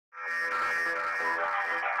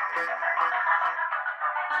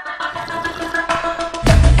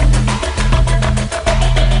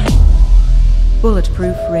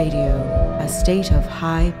Bulletproof Radio, a state of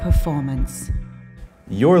high performance.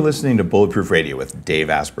 You're listening to Bulletproof Radio with Dave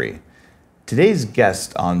Asprey. Today's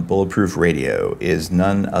guest on Bulletproof Radio is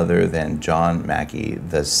none other than John Mackey,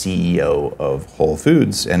 the CEO of Whole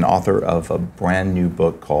Foods and author of a brand new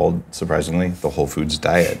book called, surprisingly, The Whole Foods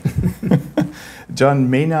Diet. John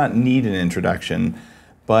may not need an introduction,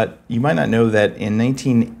 but you might not know that in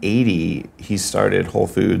 1980, he started Whole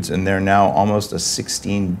Foods, and they're now almost a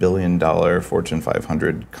 $16 billion Fortune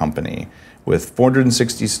 500 company with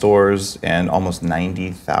 460 stores and almost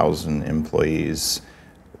 90,000 employees.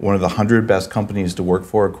 One of the 100 best companies to work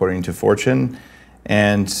for, according to Fortune.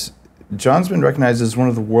 And John's been recognized as one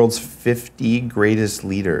of the world's 50 greatest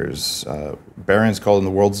leaders. Barron's called him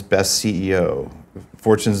the world's best CEO,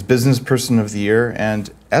 Fortune's Business Person of the Year, and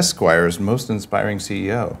Esquire's most inspiring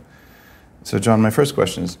CEO. So John, my first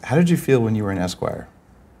question is, how did you feel when you were in Esquire?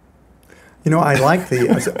 You know, I like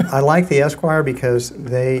the Esquire because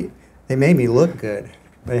they made me look good.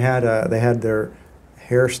 They had their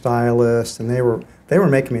hairstylist, and they were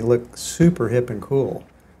making me look super hip and cool,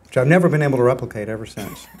 which I've never been able to replicate ever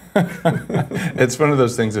since. It's one of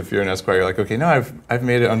those things, if you're an Esquire, you're like, okay, now I've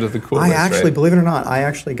made it under the cool list, right? Believe it or not, I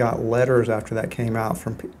actually got letters after that came out.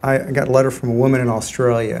 I got a letter from a woman in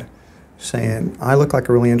Australia saying, I look like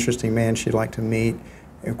a really interesting man she'd like to meet.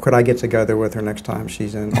 Could I get together with her next time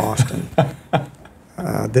she's in Austin?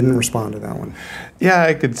 Didn't respond to that one. Yeah,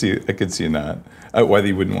 I could see not. Why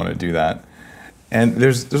you wouldn't want to do that. And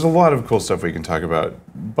there's a lot of cool stuff we can talk about,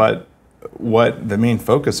 but what the main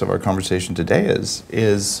focus of our conversation today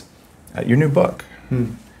is your new book.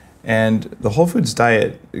 And the Whole Foods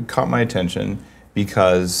Diet caught my attention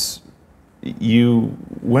because you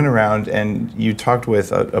went around and you talked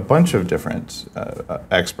with a bunch of different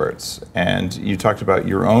experts, and you talked about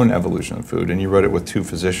your own evolution of food, and you wrote it with two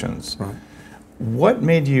physicians. Right. What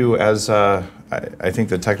made you, as I think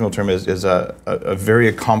the technical term is a very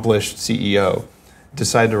accomplished CEO,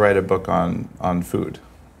 decide to write a book on food?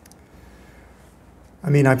 I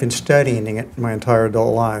mean, I've been studying it my entire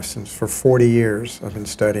adult life. For 40 years, I've been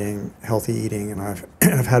studying healthy eating, and I've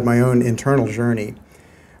had my own internal journey.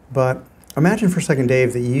 But imagine for a second,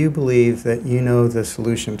 Dave, that you believe that you know the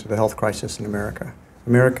solution to the health crisis in America.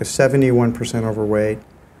 America's 71% overweight.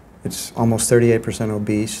 It's almost 38%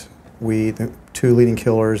 obese. The two leading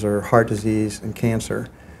killers are heart disease and cancer.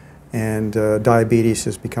 And diabetes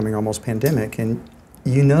is becoming almost pandemic. And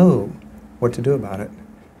you know what to do about it.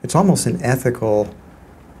 It's almost an ethical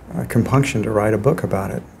compunction to write a book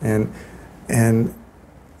about it, and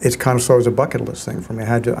it's kind of sort of a bucket list thing for me. I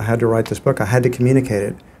had to write this book. I had to communicate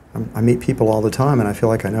it. I meet people all the time, and I feel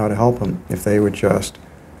like I know how to help them. If they would just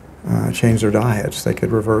change their diets, they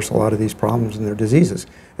could reverse a lot of these problems and their diseases.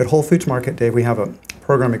 At Whole Foods Market, Dave, we have a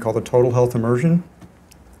program we call the Total Health Immersion.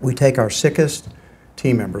 We take our sickest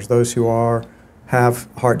team members, those who have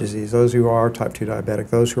heart disease, those who are type 2 diabetic,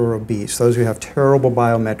 those who are obese, those who have terrible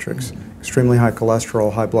biometrics, extremely high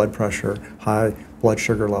cholesterol, high blood pressure, high blood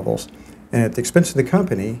sugar levels. And at the expense of the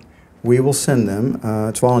company, we will send them,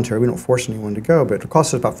 it's voluntary, we don't force anyone to go, but it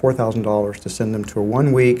costs us about $4,000 to send them to a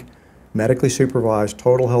 1-week medically supervised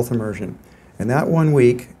total health immersion. And that 1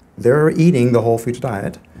 week, they're eating the Whole Foods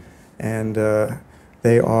diet, and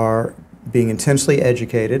they are being intensely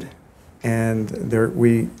educated, and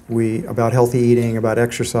we about healthy eating, about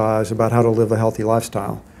exercise, about how to live a healthy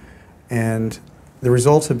lifestyle. And the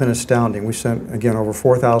results have been astounding. We sent, again, over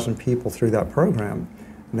 4,000 people through that program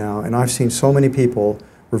now, and I've seen so many people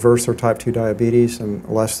reverse their type 2 diabetes in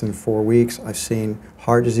less than 4 weeks. I've seen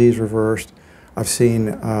heart disease reversed. I've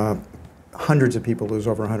seen hundreds of people lose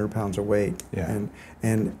over 100 pounds of weight. Yeah.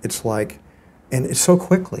 And it's like, and it's so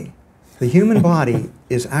quickly. The human body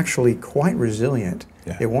is actually quite resilient.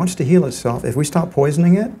 Yeah. It wants to heal itself. If we stop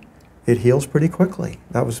poisoning it, it heals pretty quickly.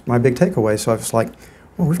 That was my big takeaway. So I was like,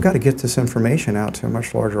 well, we've got to get this information out to a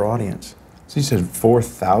much larger audience. So you said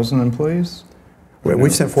 4,000 employees?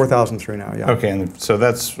 We've sent 4,000 through now, yeah. Okay, and so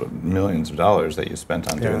that's millions of dollars that you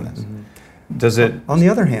spent on doing this. Mm-hmm. Does it? On the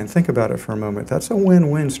other hand, think about it for a moment. That's a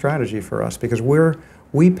win-win strategy for us because we're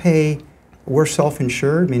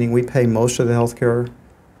self-insured, meaning we pay most of the healthcare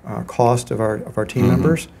cost of our team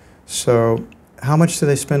members. So how much do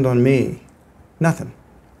they spend on me? Nothing.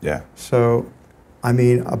 Yeah. So, I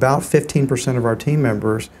mean, about 15% of our team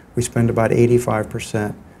members, we spend about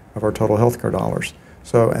 85% of our total healthcare dollars.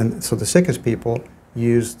 So the sickest people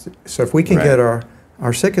so if we can get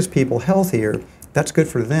our sickest people healthier, that's good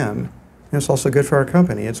for them, and it's also good for our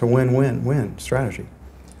company. It's a win-win-win strategy.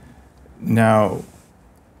 Now,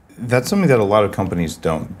 That's something that a lot of companies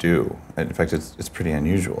don't do. In fact, it's pretty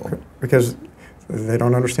unusual. Because they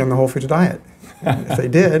don't understand the whole foods diet. If they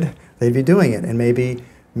did, they'd be doing it. And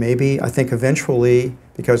maybe I think eventually,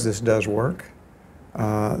 because this does work,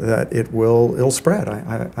 that it'll spread.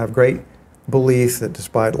 I have great belief that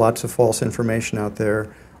despite lots of false information out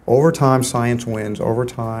there, over time science wins. Over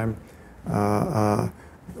time,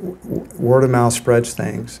 word of mouth spreads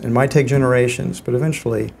things. It might take generations, but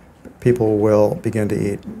eventually people will begin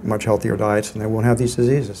to eat much healthier diets and they won't have these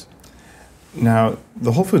diseases. Now,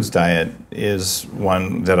 the whole foods diet is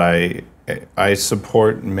one that I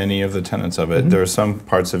support many of the tenets of it. There are some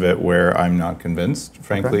parts of it where I'm not convinced,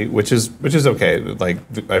 frankly, which is okay. Like,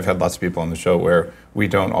 I've had lots of people on the show where we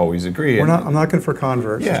don't always agree. I'm not looking for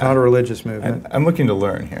converts. Yeah. It's not a religious movement. I'm looking to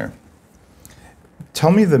learn here.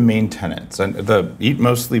 Tell me the main tenets. And the eat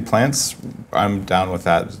mostly plants, I'm down with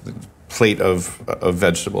that. The plate of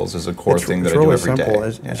vegetables is a core thing that I do every day. It's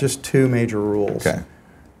really simple. It's just two major rules. Okay.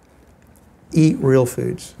 Eat real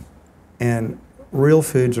foods. And real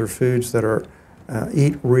foods are foods that are,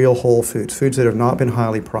 eat real whole foods, foods that have not been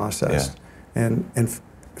highly processed. Yeah. And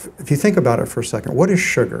if you think about it for a second, what is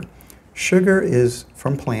sugar? Sugar is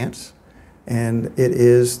from plants, and it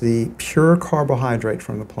is the pure carbohydrate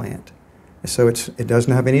from the plant. So it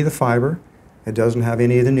doesn't have any of the fiber, it doesn't have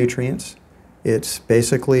any of the nutrients. It's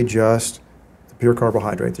basically just the pure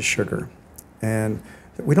carbohydrate, the sugar. And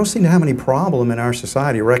we don't seem to have any problem in our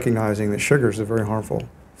society recognizing that sugar is a very harmful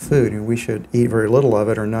food and we should eat very little of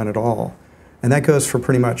it or none at all. And that goes for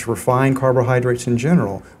pretty much refined carbohydrates in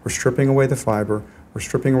general. We're stripping away the fiber, we're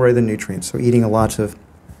stripping away the nutrients. So eating lots of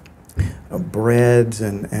breads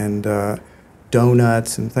and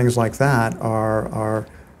donuts and things like that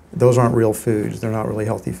those aren't real foods. They're not really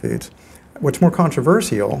healthy foods. What's more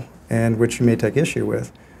controversial, and which you may take issue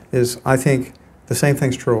with, is I think the same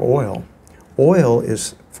thing's true of oil. Oil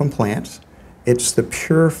is from plants. It's the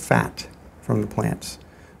pure fat from the plants.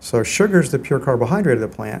 So sugar is the pure carbohydrate of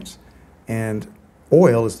the plants, and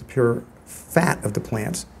oil is the pure fat of the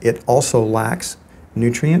plants. It also lacks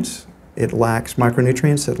nutrients. It lacks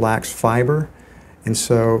micronutrients. It lacks fiber. And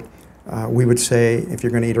so we would say if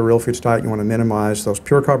you're going to eat a real foods diet, you want to minimize those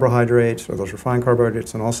pure carbohydrates or those refined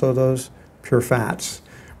carbohydrates and also those pure fats.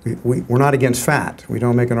 We're not against fat. We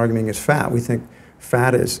don't make an argument against fat. We think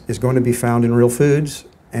fat is going to be found in real foods,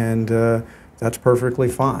 and that's perfectly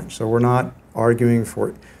fine. So we're not arguing for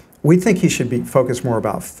it. We think you should be focused more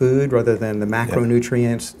about food rather than the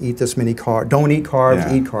macronutrients. Eat this many carbs. Don't eat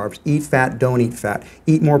carbs, eat carbs. Eat fat, don't eat fat.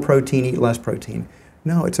 Eat more protein, eat less protein.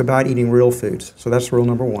 No, it's about eating real foods. So that's rule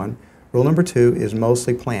number one. Rule number two is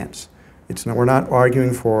mostly plants. We're not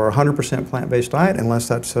arguing for a 100% plant-based diet unless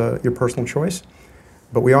that's your personal choice.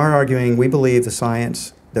 But we are arguing, we believe the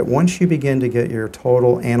science, that once you begin to get your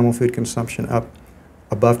total animal food consumption up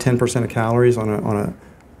above 10% of calories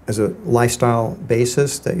as a lifestyle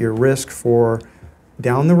basis, that your risk for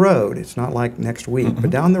down the road, it's not like next week, but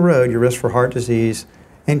down the road, your risk for heart disease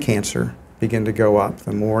and cancer begin to go up.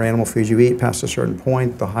 The more animal foods you eat past a certain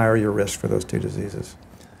point, the higher your risk for those two diseases.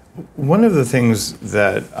 One of the things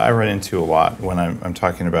that I run into a lot when I'm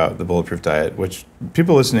talking about the Bulletproof diet, which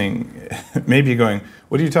people listening may be going,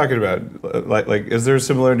 what are you talking about? Like, is there a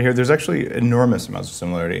similarity here? There's actually enormous amounts of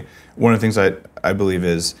similarity. One of the things I believe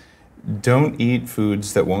is don't eat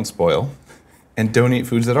foods that won't spoil, and don't eat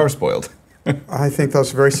foods that are spoiled. I think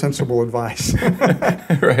that's very sensible advice.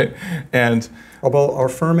 Right. And although are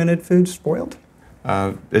fermented foods spoiled?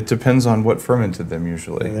 It depends on what fermented them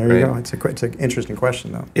usually. There you go. It's an interesting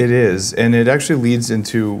question, though. It is, and it actually leads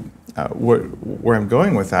into where I'm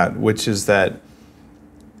going with that, which is that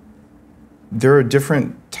there are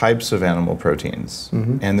different types of animal proteins,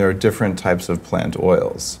 and there are different types of plant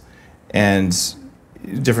oils, and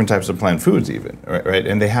different types of plant foods even, right?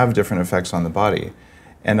 And they have different effects on the body.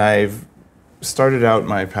 And I've started out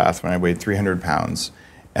my path when I weighed 300 pounds,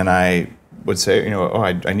 and I would say,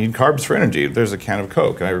 I need carbs for energy. There's a can of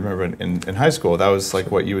Coke. And I remember in high school, that was like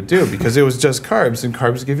what you would do because it was just carbs, and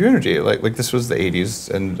carbs give you energy. Like this was the 80s,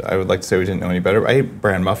 and I would like to say we didn't know any better. I ate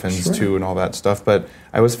bran muffins too and all that stuff, but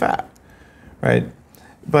I was fat, right?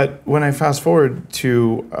 But when I fast forward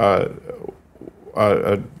to,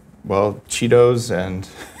 Cheetos, and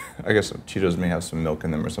I guess Cheetos may have some milk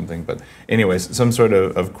in them or something, but anyways, some sort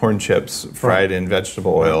of corn chips fried in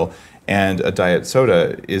vegetable oil, and a diet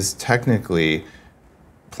soda is technically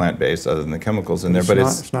plant-based other than the chemicals in there, but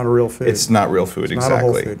it's not a real food. It's not real food, exactly. Not a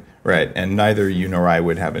whole food. Right, and neither you nor I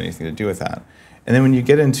would have anything to do with that. And then when you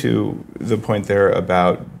get into the point there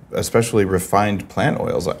about especially refined plant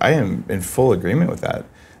oils, I am in full agreement with that.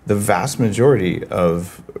 the vast majority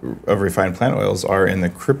of refined plant oils are in the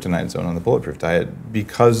kryptonite zone on the Bulletproof diet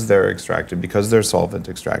because they're extracted, because they're solvent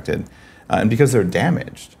extracted, and because they're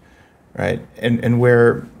damaged, right? And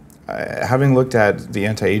where, having looked at the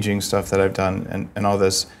anti-aging stuff that I've done and all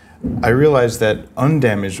this, I realized that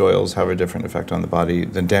undamaged oils have a different effect on the body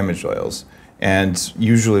than damaged oils. And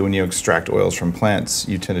usually when you extract oils from plants,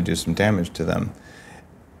 you tend to do some damage to them.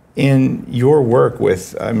 In your work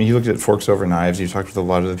with, I mean, you looked at Forks Over Knives, you talked with a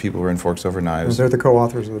lot of the people who are in Forks Over Knives. They're the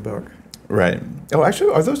co-authors of the book. Right. Oh,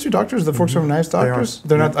 actually, are those two doctors, the Forks Over Knives doctors?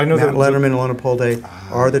 They're not, I know Matt Letterman and Lona Polday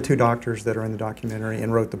are the two doctors that are in the documentary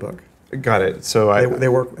and wrote the book. Got it. So they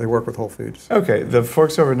work with Whole Foods. Okay, the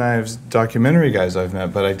Forks Over Knives documentary guys I've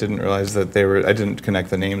met, but I didn't realize that I didn't connect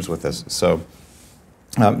the names with this. So,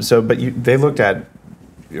 they looked at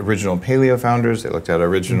original paleo founders, they looked at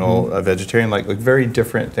original vegetarian, like very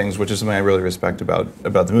different things, which is something I really respect about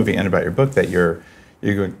the movie and about your book, that you're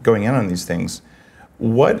going in on these things.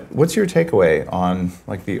 What's your takeaway on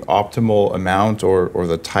like the optimal amount or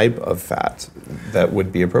the type of fat that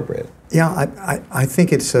would be appropriate? Yeah, I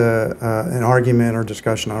think it's an argument or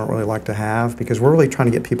discussion I don't really like to have, because we're really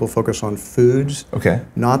trying to get people focused on foods,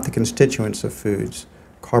 not the constituents of foods.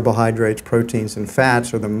 Carbohydrates, proteins, and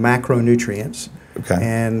fats are the macronutrients.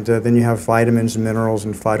 And then you have vitamins, minerals,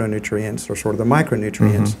 and phytonutrients, or sort of the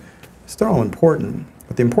micronutrients. So they're all important.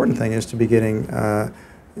 But the important thing is to be getting,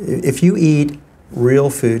 if you eat real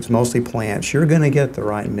foods, mostly plants, you're going to get the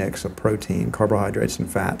right mix of protein, carbohydrates, and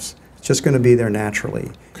fats. It's just going to be there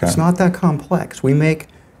naturally. It's not that complex. We make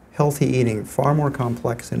healthy eating far more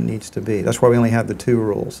complex than it needs to be. That's why we only have the 2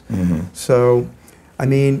 rules. So, I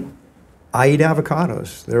mean, I eat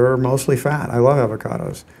avocados. They're mostly fat. I love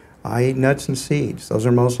avocados. I eat nuts and seeds. Those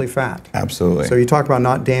are mostly fat. Absolutely. So you talk about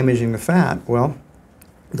not damaging the fat. Well,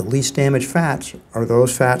 the least damaged fats are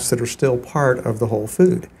those fats that are still part of the whole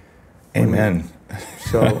food. Amen.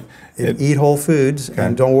 So eat whole foods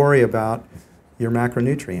and don't worry about your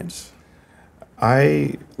macronutrients.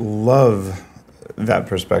 I love that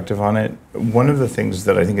perspective on it. One of the things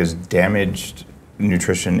that I think has damaged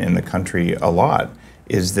nutrition in the country a lot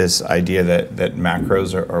is this idea that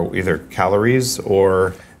macros are either calories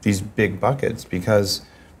or these big buckets, because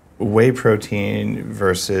whey protein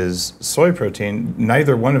versus soy protein,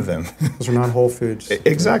 neither one of them. Those are not whole foods.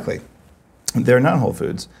 Exactly. They're not whole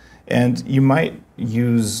foods. And you might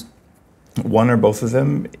use one or both of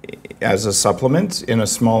them as a supplement in a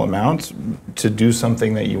small amount to do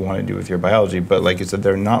something that you want to do with your biology. But like you said,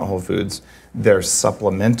 they're not whole foods. They're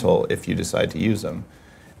supplemental if you decide to use them.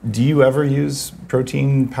 Do you ever use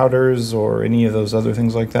protein powders or any of those other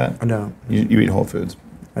things like that? No. You eat whole foods?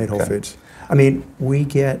 I eat whole foods. I mean,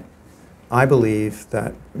 I believe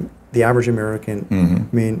that the average American,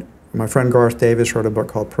 I mean, my friend Garth Davis wrote a book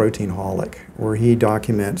called Proteinholic, where he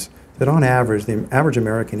documents that on average, the average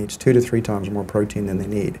American eats 2 to 3 times more protein than they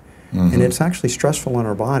need. And it's actually stressful on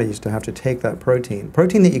our bodies to have to take that protein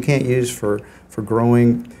that you can't use for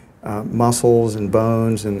growing muscles and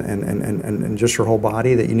bones and just your whole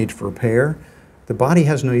body, that you need for repair. The body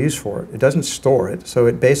has no use for it. It doesn't store it, so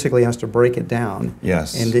it basically has to break it down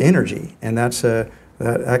into energy, and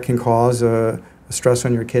that can cause a stress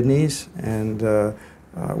on your kidneys. And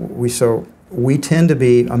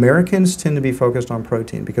Americans tend to be focused on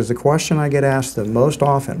protein, because the question I get asked the most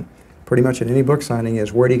often, pretty much at any book signing,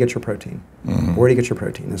 is, where do you get your protein? Where do you get your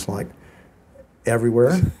protein? It's like,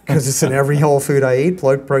 everywhere, because it's in every whole food I eat.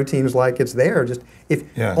 Protein is like it's there.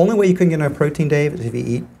 Only way you can get enough protein, Dave, is if you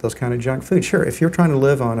eat those kind of junk food. Sure, if you're trying to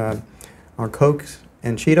live on Coke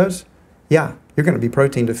and Cheetos, yeah, you're going to be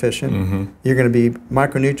protein deficient. You're going to be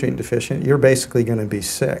micronutrient deficient. You're basically going to be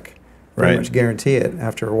sick. Pretty much guarantee it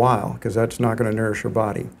after a while, because that's not going to nourish your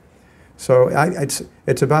body. So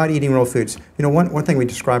it's about eating real foods. You know, one thing we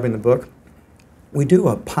describe in the book, we do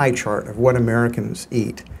a pie chart of what Americans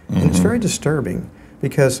eat. And it's very disturbing,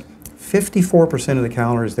 because 54% of the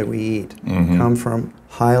calories that we eat come from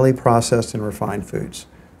highly processed and refined foods.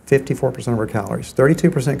 54% of our calories.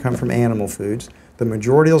 32% come from animal foods. The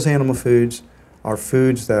majority of those animal foods are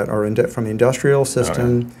foods that are from the industrial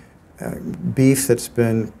system. Beef that's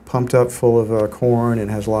been pumped up full of corn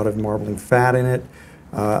and has a lot of marbling fat in it.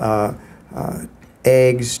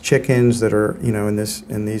 Eggs, chickens that are,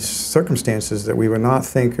 in these circumstances that we would not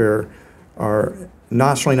think are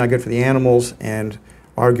not certainly not good for the animals, and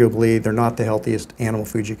arguably they're not the healthiest animal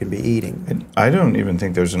foods you can be eating. And I don't even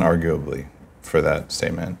think there's an arguably for that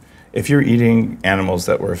statement. If you're eating animals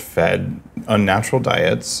that were fed unnatural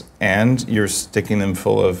diets and you're sticking them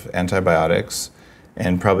full of antibiotics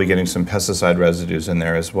and probably getting some pesticide residues in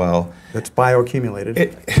there as well. That's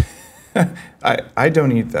bioaccumulated. I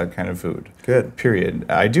don't eat that kind of food. Good. Period.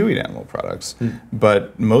 I do eat animal products,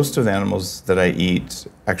 but most of the animals that I eat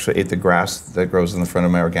actually ate the grass that grows in the front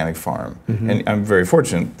of my organic farm. And I'm very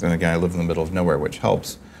fortunate, and again, I live in the middle of nowhere, which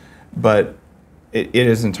helps. But it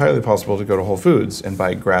is entirely possible to go to Whole Foods and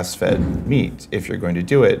buy grass-fed meat if you're going to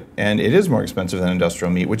do it. And it is more expensive than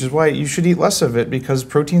industrial meat, which is why you should eat less of it, because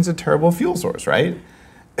protein's a terrible fuel source, right?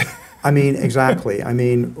 I mean, exactly. I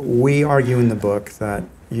mean, we argue in the book that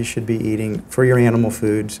you should be eating, for your animal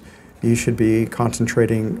foods, you should be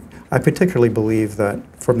concentrating. I particularly believe that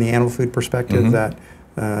from the animal food perspective, that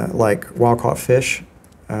like wild-caught fish,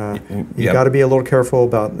 you've got to be a little careful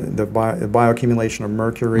about the bioaccumulation of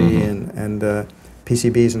mercury and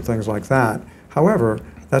PCBs and things like that. However,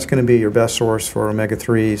 that's going to be your best source for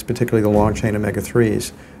omega-3s, particularly the long-chain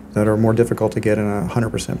omega-3s that are more difficult to get in a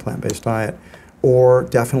 100% plant-based diet. Or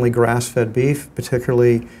definitely grass-fed beef,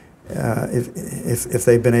 particularly if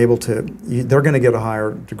they've been able to, they're going to get a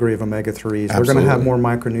higher degree of omega-3s. They're going to have more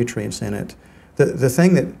micronutrients in it. The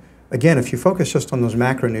thing that, again, if you focus just on those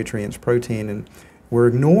macronutrients, protein, and we're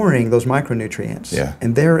ignoring those micronutrients,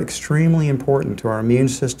 and they're extremely important to our immune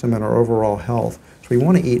system and our overall health. So we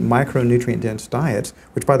want to eat micronutrient-dense diets,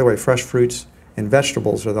 which, by the way, fresh fruits and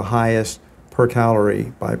vegetables are the highest per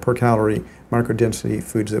calorie microdensity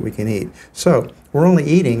foods that we can eat. So we're only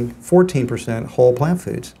eating 14% whole plant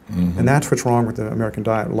foods, and that's what's wrong with the American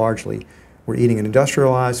diet largely. We're eating an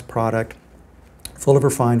industrialized product full of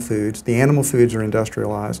refined foods. The animal foods are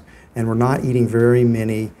industrialized, and we're not eating very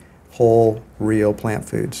many whole, real plant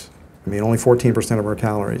foods. I mean, only 14% of our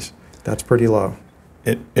calories. That's pretty low.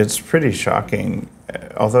 It's pretty shocking.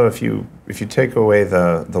 Although if you take away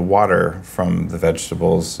the water from the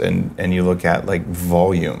vegetables and you look at like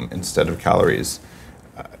volume instead of calories,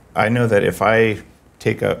 I know that if I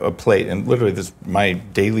take a plate, and literally my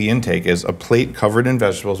daily intake is a plate covered in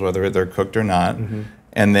vegetables, whether they're cooked or not,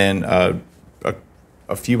 and then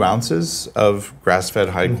a few ounces of grass-fed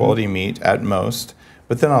high-quality meat at most,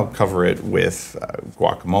 but then I'll cover it with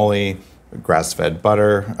guacamole, grass-fed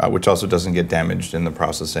butter, which also doesn't get damaged in the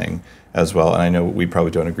processing as well. And I know we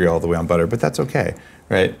probably don't agree all the way on butter, but that's okay,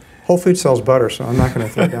 right? Whole Foods sells butter, so I'm not going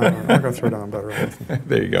to throw down. I'm not going to throw down butter.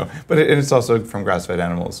 There you go. But it's also from grass-fed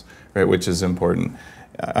animals, right? Which is important,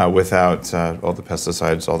 without all the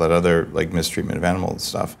pesticides, all that other like mistreatment of animals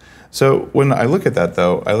stuff. So when I look at that,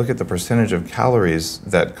 though, I look at the percentage of calories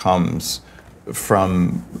that comes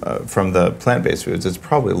from the plant-based foods. It's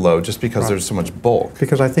probably low, just because there's so much bulk.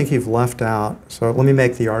 Because I think you've left out. So let me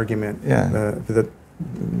make the argument that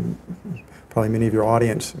probably many of your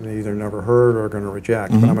audience either never heard or are going to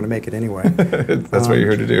reject, but I'm going to make it anyway. That's what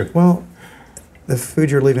you're here to do. Well, the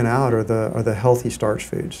foods you're leaving out are the healthy starch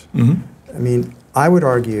foods. I mean, I would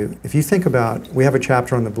argue, if you think about, we have a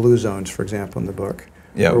chapter on the blue zones, for example, in the book,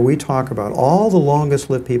 where we talk about all the longest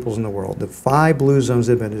lived peoples in the world. The 5 blue zones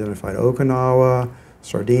that have been identified: Okinawa,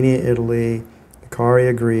 Sardinia, Italy,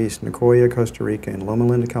 Icaria, Greece, Nicoya, Costa Rica, and Loma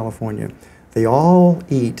Linda, California. They all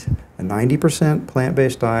eat a 90%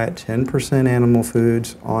 plant-based diet, 10% animal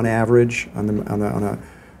foods on average. On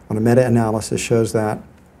a meta-analysis shows that,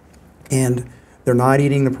 and they're not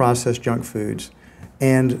eating the processed junk foods,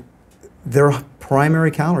 and their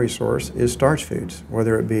primary calorie source is starch foods,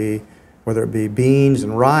 whether it be beans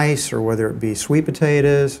and rice, or whether it be sweet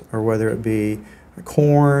potatoes, or whether it be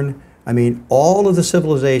corn. I mean, all of the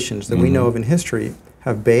civilizations that we know of in history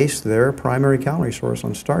have based their primary calorie source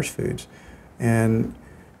on starch foods. And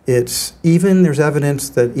there's evidence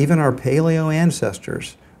that even our paleo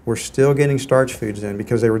ancestors were still getting starch foods in,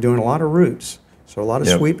 because they were doing a lot of roots. So a lot of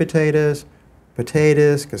sweet potatoes,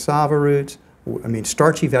 cassava roots, I mean,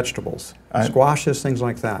 starchy vegetables, squashes, things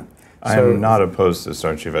like that. I'm not opposed to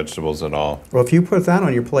starchy vegetables at all. Well, if you put that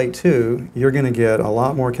on your plate too, you're going to get a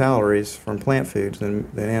lot more calories from plant foods than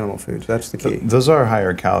animal foods. That's the key. Those are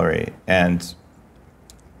higher calorie and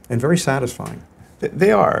very satisfying.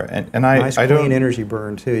 They are, and nice, I don't clean energy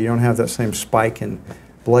burn too. You don't have that same spike in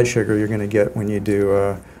blood sugar you're going to get when you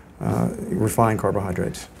do refined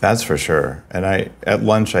carbohydrates. That's for sure. And at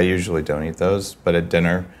lunch I usually don't eat those, but at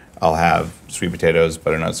dinner I'll have sweet potatoes,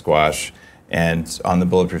 butternut squash. And on the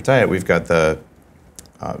Bulletproof diet, we've got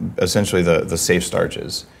essentially the safe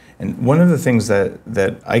starches. And one of the things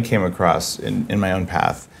that I came across in my own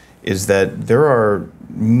path is that there are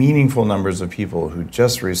meaningful numbers of people who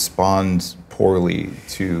just respond poorly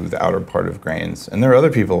to the outer part of grains. And there are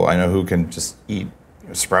other people I know who can just eat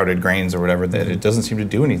sprouted grains or whatever, that it doesn't seem to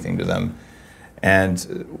do anything to them. And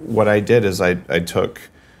what I did is I took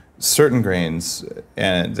certain grains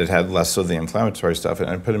and that had less of the inflammatory stuff,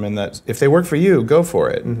 and I put them in that. If they work for you, go for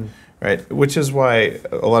it, right? Which is why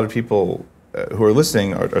a lot of people who are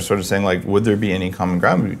listening are sort of saying, like, would there be any common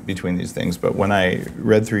ground between these things? But when I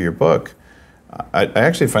read through your book, I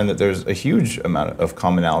actually find that there's a huge amount of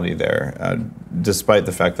commonality there, despite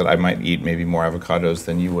the fact that I might eat maybe more avocados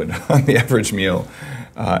than you would on the average meal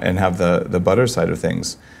and have the butter side of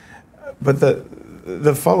things. But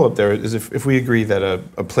the follow-up there is if we agree that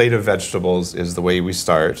a plate of vegetables is the way we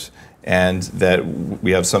start, and that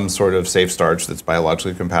we have some sort of safe starch that's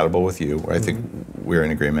biologically compatible with you, I think we're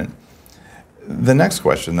in agreement. The next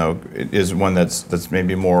question, though, is one that's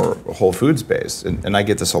maybe more whole foods based, and I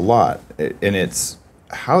get this a lot, and it's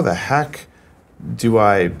how the heck do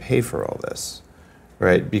I pay for all this,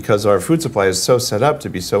 right? Because our food supply is so set up to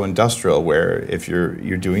be so industrial, where if you're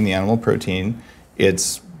doing the animal protein,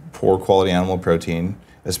 it's poor quality animal protein,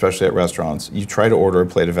 especially at restaurants. You try to order a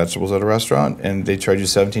plate of vegetables at a restaurant, and they charge you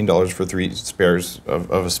 $17 for 3 spares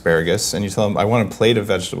of asparagus, and you tell them, I want a plate of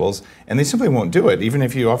vegetables, and they simply won't do it, even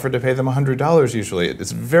if you offer to pay them $100 usually.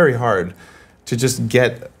 It's very hard to just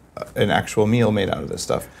get an actual meal made out of this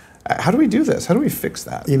stuff. How do we do this? How do we fix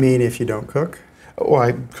that? You mean if you don't cook? Well,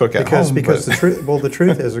 I cook at home. Because the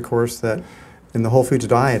truth is, of course, that in the whole foods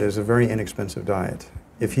diet is a very inexpensive diet.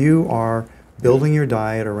 If you are building your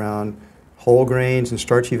diet around whole grains and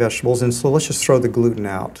starchy vegetables, and so let's just throw the gluten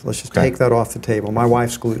out. Let's just take that off the table. My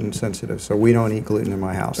wife's gluten sensitive, so we don't eat gluten in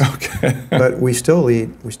my house. Okay. But we still eat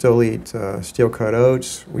steel cut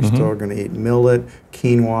oats. We still are going to eat millet,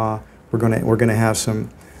 quinoa. We're going to have some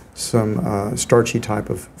starchy type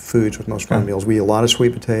of foods with most of our meals. We eat a lot of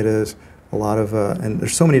sweet potatoes, a lot of and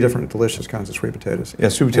there's so many different delicious kinds of sweet potatoes. Yeah,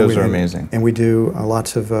 sweet potatoes are amazing. And we do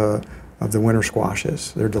lots of the winter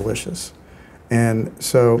squashes. They're delicious, and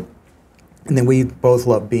so. And then we both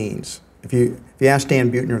love beans. If you ask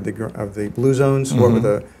Dan Buettner of the Blue Zones, what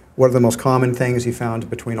are the most common things he found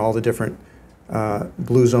between all the different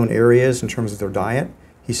Blue Zone areas in terms of their diet,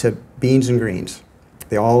 he said beans and greens.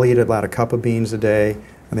 They all eat about a cup of beans a day,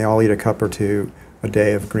 and they all eat a cup or two a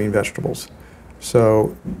day of green vegetables.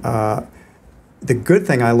 So the good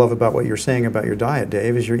thing I love about what you're saying about your diet,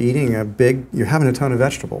 Dave, is you're having a ton of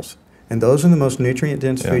vegetables, and those are the most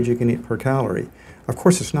nutrient-dense foods you can eat per calorie. Of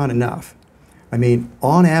course, it's not enough. I mean,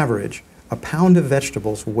 on average, a pound of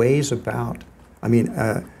vegetables weighs about,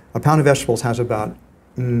 a pound of vegetables has about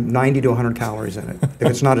 90 to 100 calories in it, if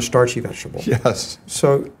it's not a starchy vegetable. Yes.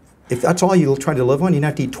 So if that's all you try to live on, you'd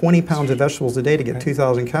have to eat 20 pounds of vegetables a day to get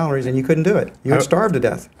 2,000 calories, and you couldn't do it. You would starve to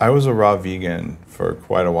death. I was a raw vegan for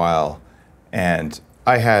quite a while, and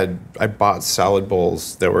I bought salad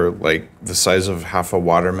bowls that were like the size of half a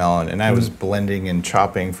watermelon, and I was blending and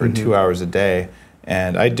chopping for 2 hours a day.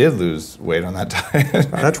 And I did lose weight on that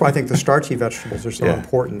diet. That's why I think the starchy vegetables are so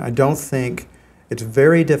important. I don't think it's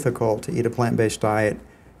very difficult to eat a plant-based diet,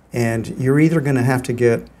 and you're either going to have to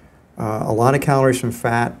get a lot of calories from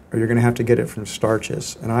fat, or you're going to have to get it from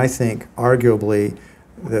starches. And I think, arguably,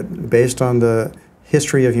 that based on the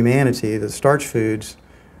history of humanity, the starch foods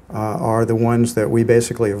are the ones that we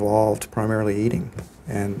basically evolved primarily eating.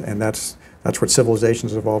 And that's what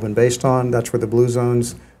civilizations have all been based on. That's what the Blue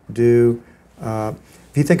Zones do.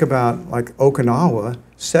 If you think about like Okinawa,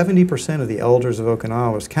 70% of the elders of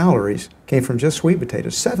Okinawa's calories came from just sweet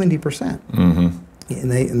potatoes, 70%. And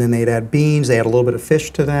then they'd add beans, they add a little bit of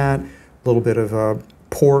fish to that, a little bit of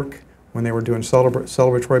pork when they were doing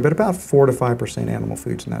celebratory, but about 4 to 5% animal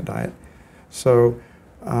foods in that diet. So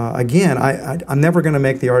again, I'm never going to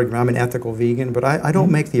make the argument, I'm an ethical vegan, but I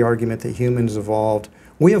don't make the argument that humans evolved.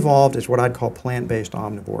 We evolved as what I'd call plant-based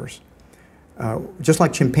omnivores. Just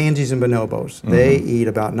like chimpanzees and bonobos, they eat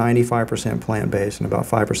about 95% plant-based and about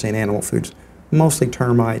 5% animal foods, mostly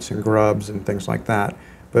termites and grubs and things like that.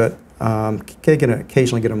 But they can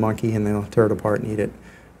occasionally get a monkey and they'll tear it apart and eat it.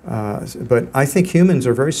 But I think humans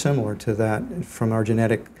are very similar to that from our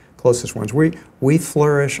genetic closest ones. We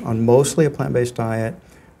flourish on mostly a plant-based diet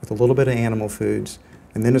with a little bit of animal foods,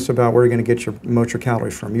 and then it's about where you're going to get your major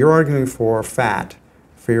calories from. You're arguing for fat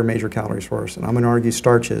for your major calorie source, and I'm going to argue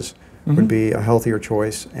starches would be a healthier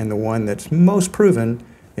choice and the one that's most proven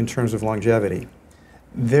in terms of longevity.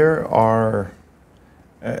 There's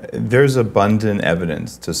abundant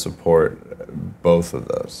evidence to support both of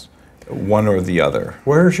those, one or the other.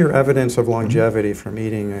 Where's your evidence of longevity from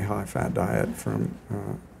eating a high-fat diet?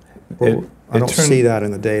 I don't see that in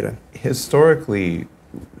the data. Historically,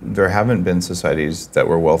 there haven't been societies that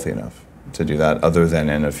were wealthy enough to do that, other than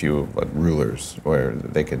in a few rulers where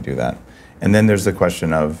they could do that. And then there's the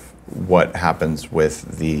question of what happens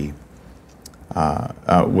with the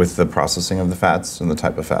with the processing of the fats and the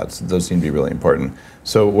type of fats. Those seem to be really important.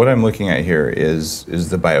 So what I'm looking at here is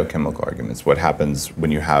the biochemical arguments. What happens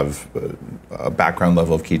when you have a background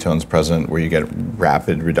level of ketones present where you get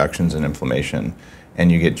rapid reductions in inflammation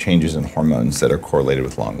and you get changes in hormones that are correlated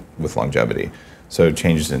with longevity. So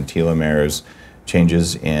changes in telomeres,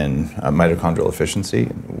 changes in mitochondrial efficiency.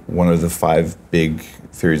 One of the 5 big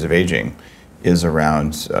theories of aging is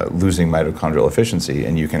around losing mitochondrial efficiency,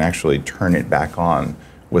 and you can actually turn it back on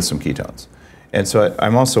with some ketones. And so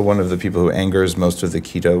I'm also one of the people who angers most of the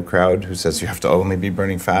keto crowd who says you have to only be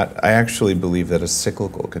burning fat. I actually believe that a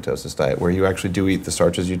cyclical ketosis diet, where you actually do eat the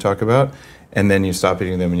starches you talk about, and then you stop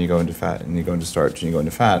eating them and you go into fat, and you go into starch and you go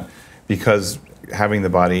into fat, because having the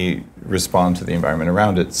body respond to the environment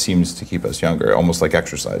around it seems to keep us younger, almost like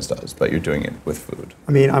exercise does, but you're doing it with food.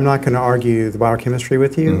 I mean, I'm not going to argue the biochemistry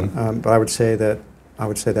with you, but I would say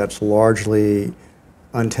that's largely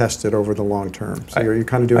untested over the long term. So you're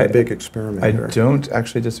kind of doing a big experiment here. I don't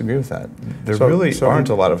actually disagree with that. There really aren't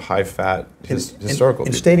a lot of high-fat historical in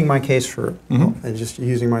people. stating my case for, and just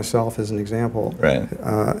using myself as an example, right.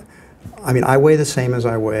 I mean, I weigh the same as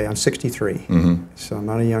I weigh. I'm 63, so I'm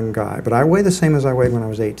not a young guy, but I weigh the same as I weighed when I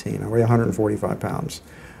was 18. I weigh 145 pounds.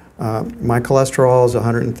 My cholesterol is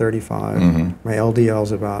 135. My LDL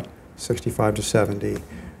is about 65 to 70.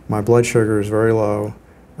 My blood sugar is very low,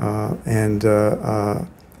 and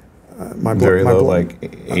my very low, like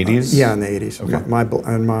 80s. Yeah, in the 80s. Okay.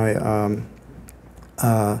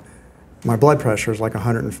 My blood pressure is like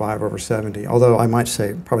 105 over 70, although I might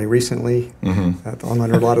say probably recently that I'm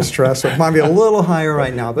under a lot of stress, so it might be a little higher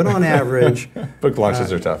right now, but on average. Book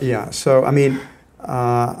launches are tough. Yeah, so I mean,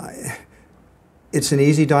 it's an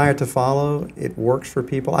easy diet to follow. It works for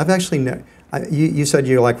people. I've actually, you said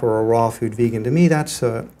you're like for a raw food vegan. To me, that's,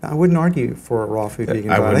 I wouldn't argue for a raw food vegan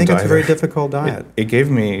diet. I think it's a very difficult diet. It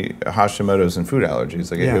gave me Hashimoto's and food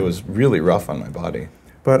allergies. Like it was really rough on my body.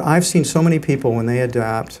 But I've seen so many people when they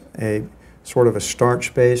adapt a sort of a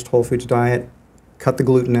starch-based whole foods diet, cut the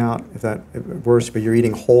gluten out if that works, but you're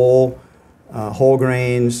eating whole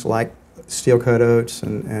grains like steel-cut oats,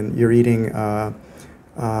 and you're eating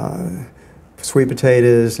sweet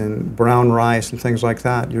potatoes and brown rice and things like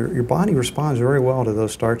that. Your body responds very well to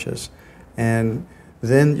those starches, and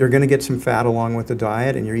then you're going to get some fat along with the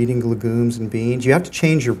diet, and you're eating legumes and beans. You have to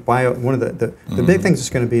change your bio. One of the big things that's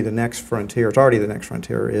going to be the next frontier, it's already the next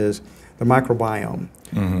frontier, is the microbiome.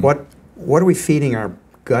 What are we feeding our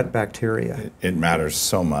gut bacteria? It matters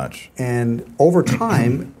so much. And over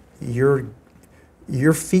time,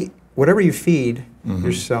 whatever you feed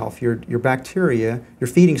yourself, your bacteria, you're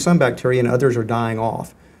feeding some bacteria and others are dying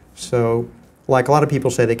off. So like a lot of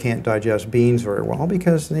people say they can't digest beans very well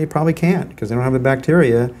because they probably can't, because they don't have the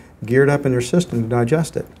bacteria geared up in their system to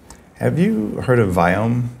digest it. Have you heard of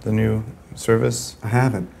Viome, the new service? I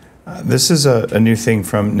haven't. This is a new thing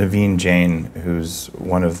from Naveen Jain, who's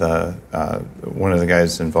one of the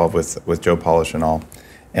guys involved with Joe Polish and all,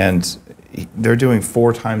 and they're doing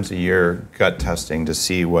 4 times a year gut testing to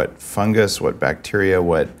see what fungus, what bacteria,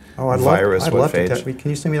 what virus, what phage.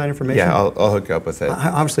 Can you send me that information? Yeah, I'll hook you up with it.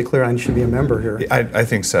 Obviously, clear. I should be a member here. I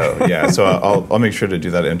think so. Yeah, so I'll make sure to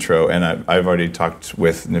do that intro, and I've already talked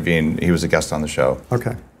with Naveen. He was a guest on the show.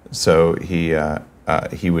 Okay. So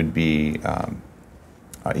he would be.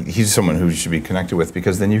 He's someone who you should be connected with,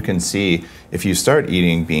 because then you can see if you start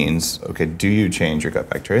eating beans, okay, do you change your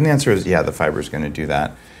gut bacteria? And the answer is, yeah, the fiber is going to do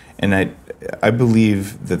that. And I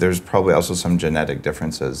believe that there's probably also some genetic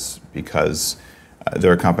differences, because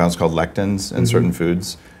there are compounds called lectins in certain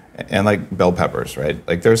foods, and like bell peppers, right?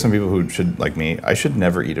 Like there are some people who should, like me, I should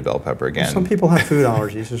never eat a bell pepper again. Some people have food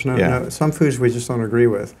allergies. There's some foods we just don't agree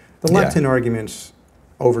with. The lectin argument's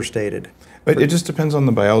overstated. But it just depends on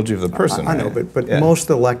the biology of the person. I know, but most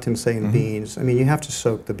of the lectins, say in beans, I mean, you have to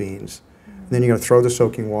soak the beans. And then you're going to throw the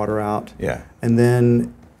soaking water out. Yeah. And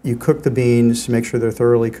then you cook the beans to make sure they're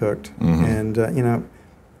thoroughly cooked. And,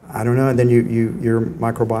 I don't know, and then your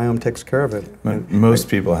microbiome takes care of it. Most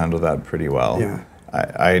people handle that pretty well. Yeah.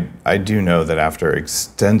 I do know that after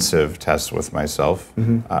extensive tests with myself,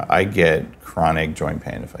 I get chronic joint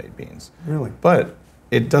pain if I eat beans. Really? But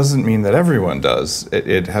it doesn't mean that everyone does.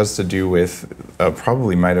 It has to do with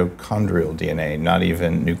probably mitochondrial DNA, not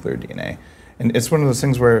even nuclear DNA. And it's one of those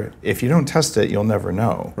things where if you don't test it, you'll never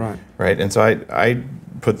know. Right. Right. And so I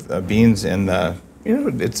put beans in the,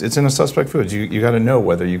 it's in a suspect foods. You got to know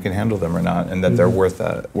whether you can handle them or not, and that they're worth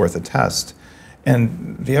a test.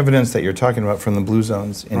 And the evidence that you're talking about from the blue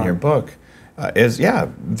zones in your book is,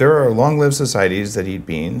 there are long-lived societies that eat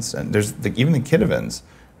beans, and there's even the Kitovans,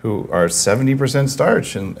 who are 70%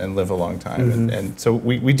 starch and live a long time. And so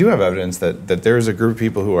we do have evidence that there is a group of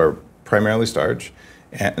people who are primarily starch.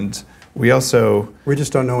 And we just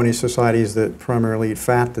don't know any societies that primarily eat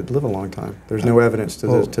fat that live a long time. There's no evidence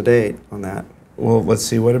to date on that. Well, let's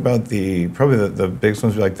see. What about probably the biggest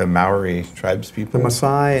ones, like the Maori tribes people? The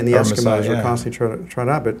Maasai and the Eskimos Maasai, are constantly tried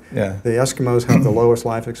out, but yeah. the Eskimos have the lowest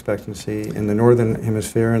life expectancy in the northern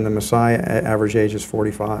hemisphere, and the Maasai average age is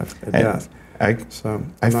 45 at death. So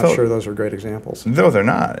I'm not sure those are great examples. No, they're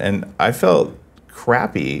not. And I felt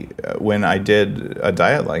crappy when I did a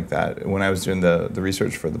diet like that. When I was doing the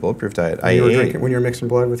research for the Bulletproof diet, when you were mixing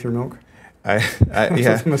blood with your milk. Yeah.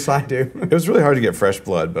 That's what Maasai do. It was really hard to get fresh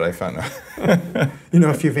blood, but I found out. You know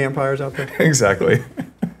a few vampires out there? Exactly.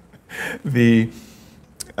 The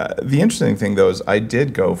interesting thing, though, is I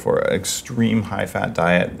did go for an extreme high-fat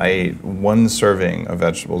diet. I ate 1 serving of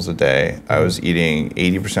vegetables a day. I was eating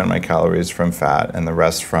 80% of my calories from fat and the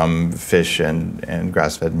rest from fish and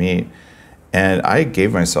grass-fed meat. And I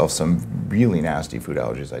gave myself some really nasty food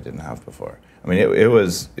allergies I didn't have before. I mean, it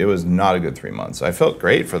was not a good 3 months. I felt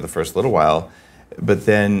great for the first little while, but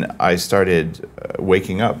then I started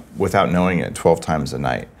waking up without knowing it 12 times a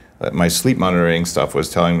night. My sleep monitoring stuff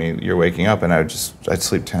was telling me you're waking up, and I'd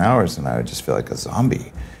sleep 10 hours and I would just feel like a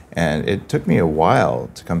zombie. And it took me a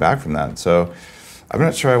while to come back from that. So I'm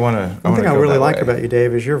not sure I want to. One thing I really like about you,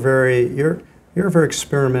 Dave, is you're a very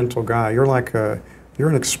experimental guy. You're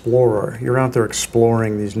an explorer. You're out there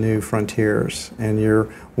exploring these new frontiers, and you're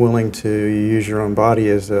willing to use your own body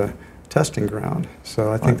as a testing ground.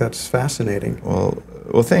 So I think that's fascinating.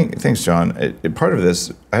 Well, thanks, John. Part of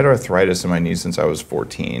this, I had arthritis in my knee since I was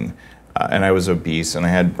 14, and I was obese, and I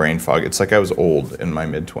had brain fog. It's like I was old in my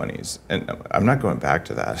mid-20s, and I'm not going back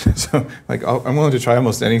to that. So, like, I'm willing to try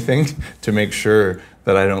almost anything to make sure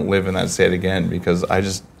that I don't live in that state again, because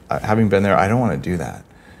having been there, I don't want to do that.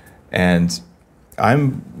 And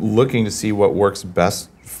I'm looking to see what works best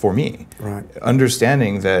for me. Right.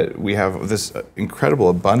 Understanding that we have this incredible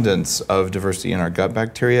abundance of diversity in our gut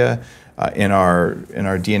bacteria, in our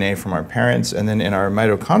DNA from our parents, and then in our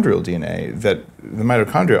mitochondrial DNA, that the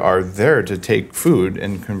mitochondria are there to take food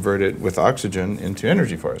and convert it with oxygen into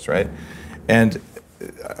energy for us, right? And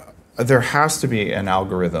there has to be an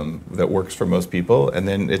algorithm that works for most people, and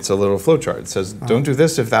then it's a little flowchart. It says, don't do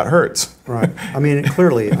this if that hurts. Right. I mean,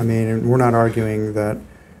 clearly, we're not arguing that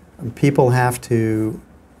people have to,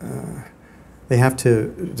 they have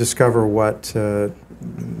to discover what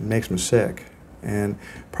makes them sick. And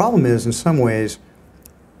problem is, in some ways,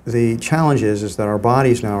 the challenge is that our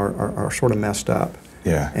bodies now are sort of messed up.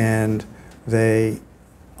 Yeah. And they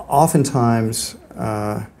oftentimes,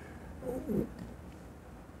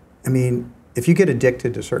 if you get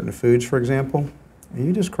addicted to certain foods, for example,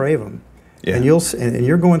 you just crave them. Yeah. And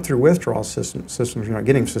you're going through withdrawal systems you're not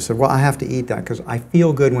getting. So say, well, I have to eat that because I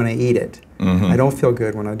feel good when I eat it. Mm-hmm. I don't feel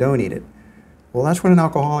good when I don't eat it. Well, that's what an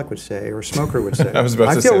alcoholic would say, or a smoker would say.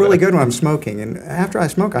 I feel really good when I'm smoking, and after I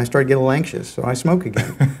smoke, I start getting a little anxious, so I smoke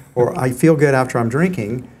again. Or I feel good after I'm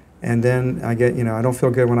drinking, and then I don't feel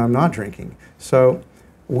good when I'm not drinking. So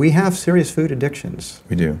we have serious food addictions.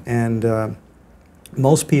 We do. And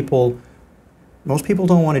most people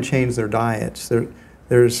don't want to change their diets.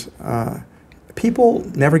 People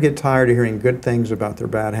never get tired of hearing good things about their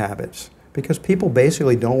bad habits, because people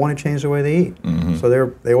basically don't want to change the way they eat. Mm-hmm.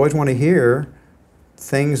 So they always want to hear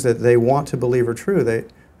things that they want to believe are true.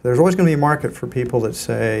 There's always going to be a market for people that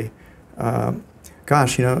say,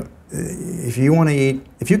 gosh, if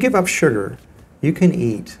you give up sugar, you can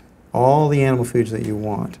eat all the animal foods that you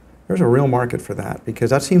want. There's a real market for that, because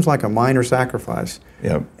that seems like a minor sacrifice.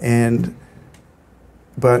 Yep.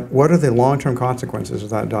 But what are the long-term consequences of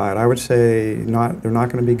that diet? I would say they're not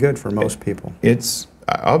going to be good for most people.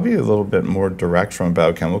 I'll be a little bit more direct from a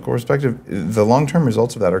biochemical perspective. The long-term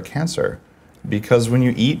results of that are cancer, because when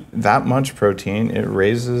you eat that much protein, it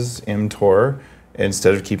raises mTOR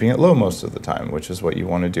instead of keeping it low most of the time, which is what you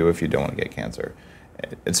want to do if you don't want to get cancer.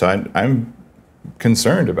 And so I'm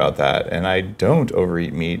concerned about that, and I don't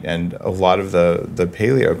overeat meat. And a lot of the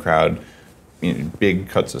paleo crowd, big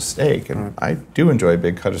cuts of steak, and I do enjoy a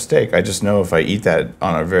big cut of steak. I just know if I eat that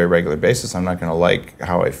on a very regular basis, I'm not going to like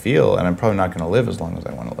how I feel, and I'm probably not going to live as long as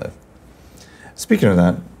I want to live. Speaking of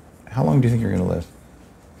that, how long do you think you're going to live?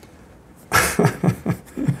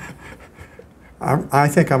 I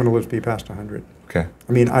think I'm going to live to be past 100. Okay.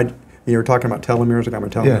 You were talking about telomeres. I got my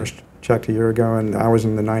telomeres checked a year ago, and I was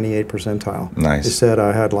in the 98th percentile. Nice. They said you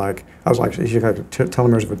have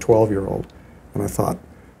telomeres of a 12-year-old, and I thought,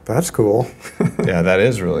 that's cool. Yeah, that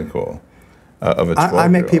is really cool. Of a 12-year-old. I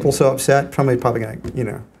make people so upset. Somebody's probably going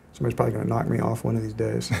to knock me off one of these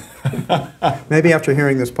days. Maybe after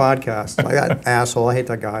hearing this podcast, like, that asshole, I hate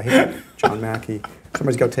that guy. I hate John Mackey.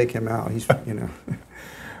 Somebody's got to take him out. He's.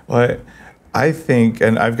 Well, I think,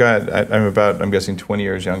 and I'm guessing 20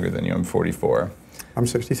 years younger than you. I'm 44. I'm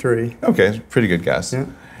 63. Okay, pretty good guess. Yeah.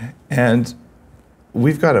 And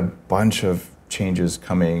we've got a bunch of changes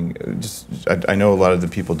coming. I know a lot of the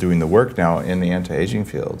people doing the work now in the anti-aging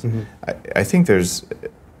field. Mm-hmm. I think there's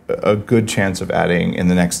a good chance of adding, in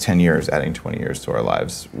the next 10 years, adding 20 years to our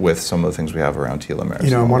lives with some of the things we have around telomeres. You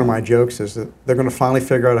know, one of my jokes is that they're going to finally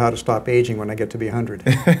figure out how to stop aging when I get to be 100.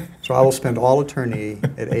 So I will spend all eternity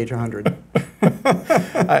at age 100.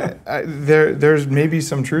 There's maybe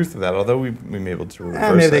some truth to that, although we may be able to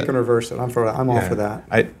reverse it. Maybe they can reverse it. I'm all for that.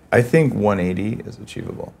 I think 180 is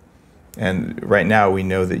achievable. And right now we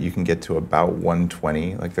know that you can get to about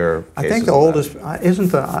 120. Like there are cases I think the oldest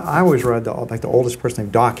I always read the oldest person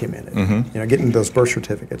they've documented. Mm-hmm. You know, getting those birth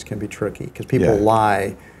certificates can be tricky because people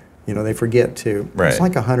lie. You know, they forget to. Right. It's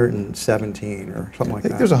like 117 or something like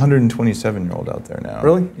that. I think there's a 127-year-old out there now.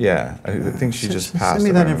 Really? Yeah. I think she just passed. Send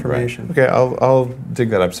me that information. Right. Okay, I'll dig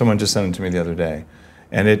that up. Someone just sent it to me the other day.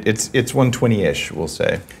 And it's 120-ish, we'll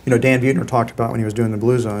say. You know, Dan Buettner talked about when he was doing the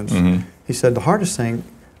Blue Zones. Mm-hmm. He said the hardest thing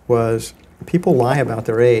was people lie about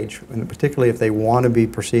their age, and particularly if they want to be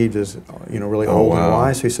perceived as, you know, really old and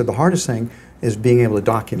wise. So he said the hardest thing is being able to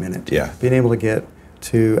document it. Yeah. Being able to get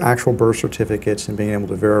to actual birth certificates and being able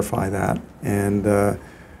to verify that. And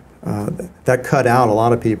that cut out a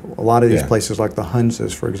lot of people. A lot of these places like the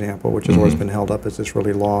Hunzes, for example, which has always been held up as this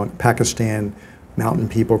really long Pakistan mountain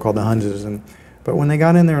people called the Hunzes. But when they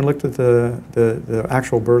got in there and looked at the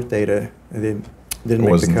actual birth data, they didn't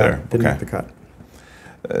make the cut. Didn't make the cut.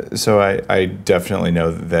 So I definitely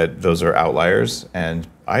know that those are outliers, and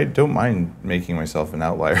I don't mind making myself an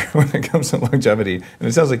outlier when it comes to longevity. And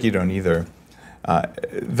it sounds like you don't either. Well,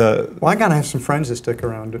 I gotta have some friends that stick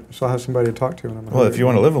around, so I'll have somebody to talk to. Well, if you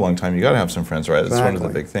want to live a long time, you got to have some friends, right? That's one of the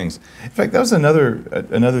big things. In fact, that was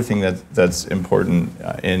another thing that's important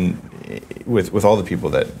with all the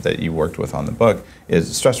people that you worked with on the book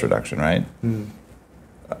is stress reduction, right? Mm.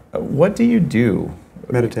 What do you do?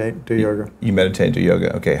 Meditate, do yoga. You meditate, do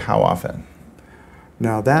yoga. Okay, how often?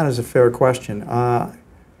 Now that is a fair question.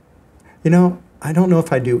 You know, I don't know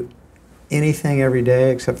if I do anything every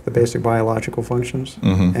day except for the basic biological functions.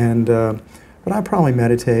 Mm-hmm. But I probably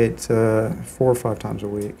meditate 4 or 5 times a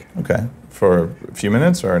week. Okay, for a few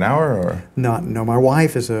minutes or an hour, or? No, my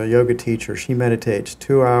wife is a yoga teacher. She meditates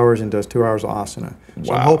 2 hours and does 2 hours of asana.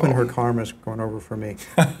 So I'm hoping her karma is going over for me.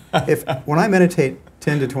 When I meditate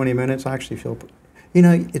 10 to 20 minutes, I actually feel. You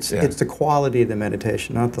know, it's the quality of the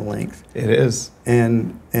meditation, not the length. It is.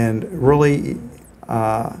 And really,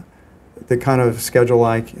 the kind of schedule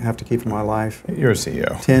I have to keep in my life. You're a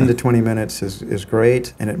CEO. 10 to 20 minutes is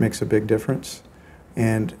great, and it makes a big difference.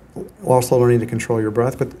 And also learning to control your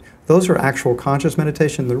breath. But those are actual conscious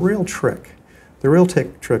meditation. The real trick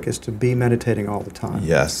is to be meditating all the time.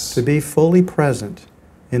 Yes. To be fully present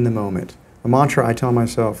in the moment. A mantra I tell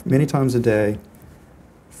myself many times a day,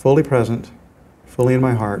 fully present, fully in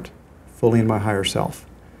my heart, fully in my higher self.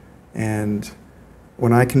 And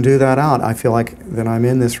when I can do that out, I feel like then I'm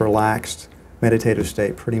in this relaxed, meditative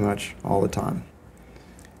state pretty much all the time.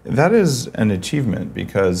 That is an achievement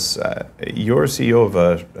because you're CEO of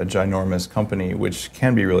a ginormous company, which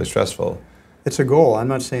can be really stressful. It's a goal. I'm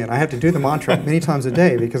not saying I have to do the mantra many times a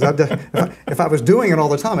day because if I was doing it all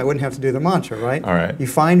the time, I wouldn't have to do the mantra, right? All right. You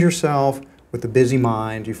find yourself with a busy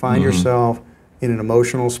mind. You find yourself in an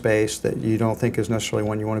emotional space that you don't think is necessarily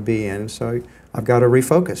one you want to be in. So I've got to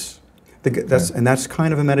refocus. And that's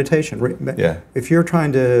kind of a meditation. If you're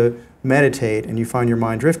trying to meditate and you find your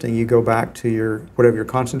mind drifting, you go back to whatever you're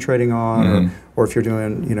concentrating on, or if you're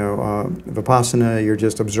doing, vipassana, you're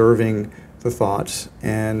just observing the thoughts.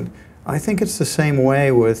 And I think it's the same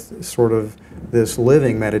way with sort of this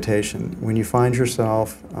living meditation. When you find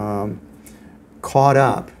yourself caught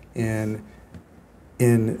up in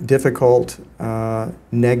difficult,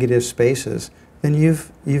 negative spaces, then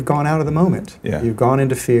you've gone out of the moment. Yeah. You've gone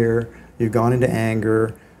into fear. You've gone into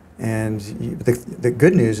anger, and the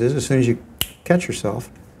good news is, as soon as you catch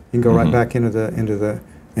yourself, you can go right back into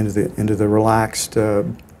the relaxed,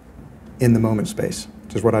 in the moment space,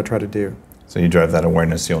 which is what I try to do. So you drive that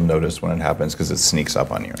awareness, you'll notice when it happens because it sneaks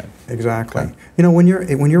up on you, right? Exactly. Okay. You know, when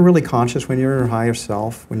you're really conscious, when you're your higher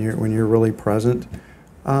self, when you're really present,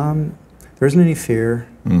 there isn't any fear.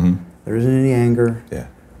 There isn't any anger. Yeah.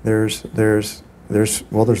 There's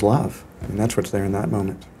love, and that's what's there in that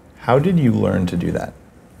moment. How did you learn to do that?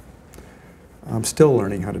 I'm still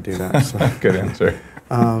learning how to do that. So. Good answer.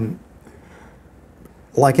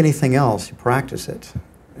 Like anything else, you practice it.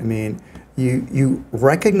 I mean, you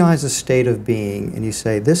recognize a state of being, and you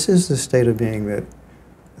say, this is the state of being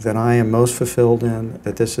that I am most fulfilled in,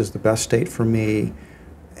 that this is the best state for me,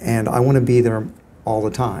 and I want to be there all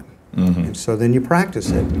the time. And so then you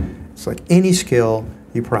practice it. It's like any skill,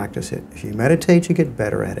 you practice it. If you meditate, you get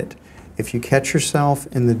better at it. If you catch yourself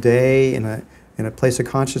in the day in a place of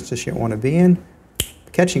consciousness you don't want to be in,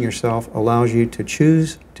 catching yourself allows you to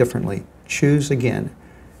choose differently, choose again,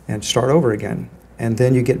 and start over again. And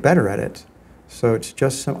then you get better at it. So it's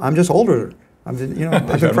just, I'm just older. I've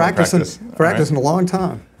been practicing a long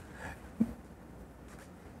time.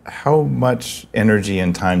 How much energy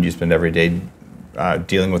and time do you spend every day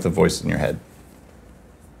dealing with the voice in your head?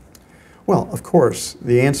 Well, of course,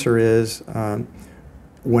 the answer is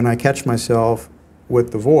when I catch myself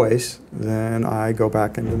with the voice, then I go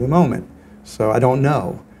back into the moment. So I don't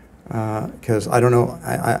know, because I don't know.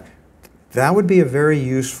 That would be a very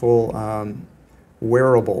useful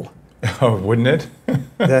wearable. Oh, wouldn't it?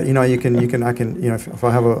 That I can if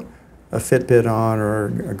I have a Fitbit on or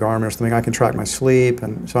a Garmin or something, I can track my sleep,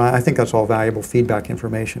 and so I think that's all valuable feedback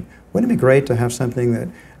information. Wouldn't it be great to have something that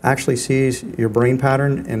actually sees your brain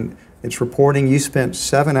pattern and it's reporting you spent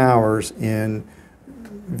 7 hours in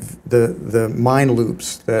the mind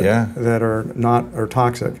loops that are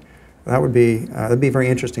toxic? That'd be very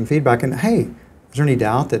interesting feedback. And hey, is there any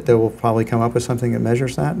doubt that they will probably come up with something that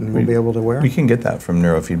measures that and we'll be able to wear? We can get that from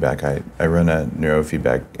neurofeedback. I run a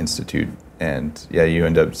neurofeedback institute, and yeah, you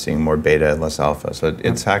end up seeing more beta and less alpha. So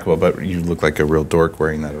it's hackable, but you look like a real dork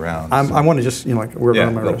wearing that around. I want to just like wear it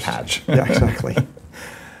on my little wrist. patch. Yeah, exactly.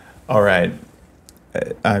 All right,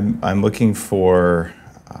 I'm looking for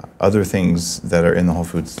other things that are in the whole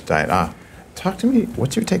foods diet. Talk to me.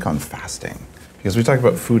 What's your take on fasting? Because we talk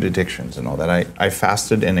about food addictions and all that. I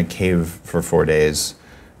fasted in a cave for 4 days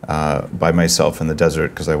by myself in the desert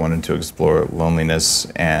because I wanted to explore loneliness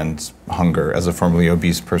and hunger. As a formerly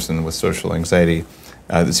obese person with social anxiety,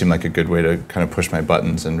 it seemed like a good way to kind of push my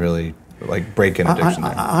buttons and really like break an addiction.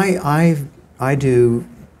 I do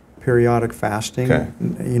periodic fasting. Okay.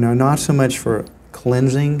 Not so much for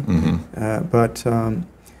cleansing, but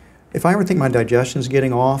if I ever think my digestion's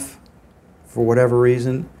getting off for whatever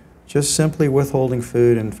reason, just simply withholding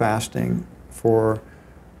food and fasting for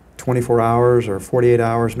 24 hours or 48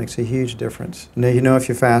 hours makes a huge difference. Now, if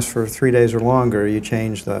you fast for 3 days or longer, you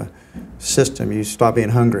change the system. You stop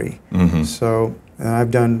being hungry. So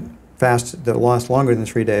I've done fasts that last longer than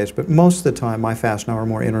 3 days, but most of the time my fasts now are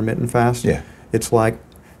more intermittent fasts. Yeah. It's like,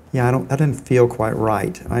 that didn't feel quite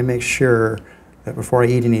right. I make sure that before I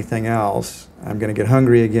eat anything else, I'm going to get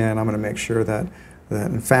hungry again. I'm going to make sure that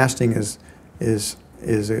fasting is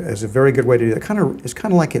a very good way to do that. It's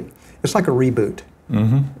kind of like it's like a reboot.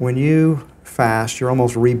 When you fast, you're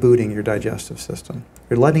almost rebooting your digestive system.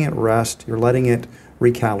 You're letting it rest. You're letting it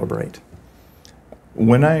recalibrate.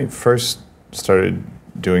 When I first started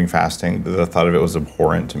doing fasting, the thought of it was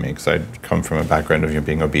abhorrent to me because I'd come from a background of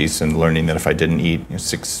being obese and learning that if I didn't eat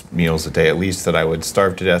 6 meals a day at least, that I would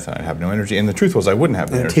starve to death and I'd have no energy. And the truth was I wouldn't have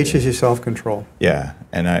the energy. And it teaches you self-control. Yeah,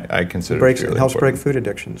 and I consider it helps break food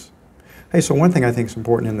addictions. Hey, so one thing I think is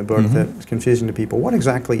important in the book that's confusing to people, what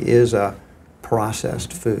exactly is a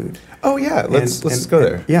processed food? Oh yeah, let's go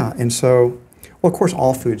there. Yeah, and so, well, of course,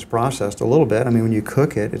 all food's processed a little bit. I mean, when you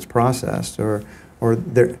cook it, it's processed, and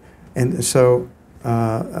so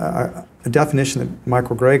a definition that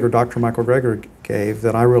Dr. Michael Greger gave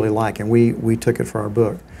that I really like, and we took it for our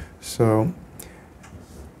book. So,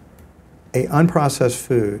 a unprocessed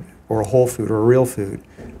food, or a whole food, or a real food,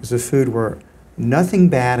 is a food where nothing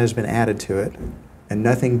bad has been added to it, and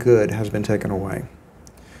nothing good has been taken away.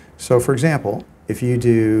 So, for example, if you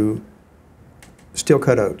do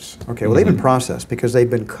steel-cut oats, okay, well, they've been processed because they've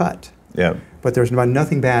been cut. Yeah. But there's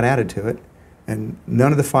nothing bad added to it, and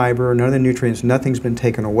none of the fiber, none of the nutrients, nothing's been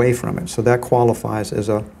taken away from it. So that qualifies as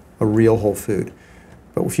a real whole food.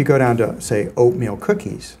 But if you go down to, say, oatmeal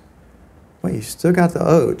cookies, well, you still got the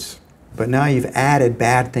oats, but now you've added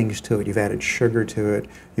bad things to it. You've added sugar to it.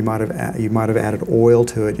 You might have added oil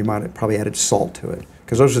to it. You might have probably added salt to it.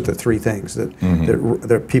 Because those are the three things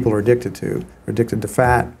that people are addicted to. They're addicted to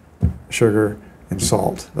fat, sugar, and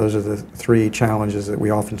salt. Those are the three challenges that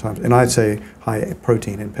we oftentimes, and I'd say high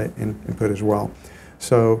protein input as well.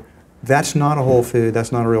 So that's not a whole food.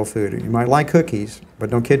 That's not a real food. You might like cookies, but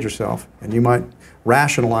don't kid yourself. And you might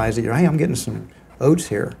rationalize it. Hey, I'm getting some oats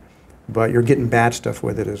here, but you're getting bad stuff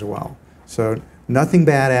with it as well. So nothing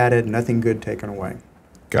bad added, nothing good taken away.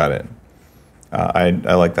 Got it. I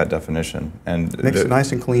like that definition, and makes it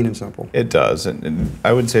nice and clean and simple. It does, and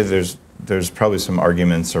I would say there's probably some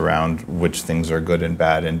arguments around which things are good and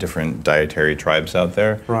bad in different dietary tribes out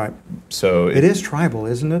there. Right. So it is tribal,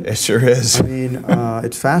 isn't it? It sure is. I mean,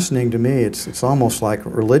 it's fascinating to me. It's almost like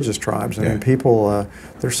religious tribes. I mean, people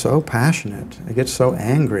they're so passionate. They get so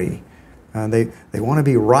angry They want to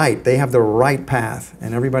be right. They have the right path,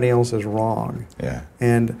 and everybody else is wrong. Yeah.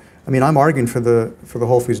 And I mean, I'm arguing for the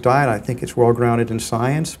whole foods diet. I think it's well grounded in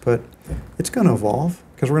science, but it's going to evolve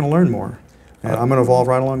because we're going to learn more, and I'm going to evolve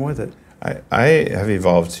right along with it. I have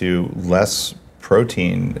evolved to less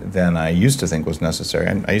protein than I used to think was necessary.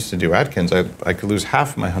 I used to do Atkins. I could lose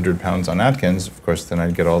half my 100 pounds on Atkins. Of course, then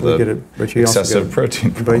I'd get all the excessive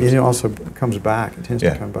protein problems. But it also comes back. It tends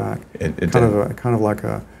to come back. It kind of like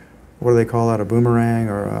a, what do they call that? A boomerang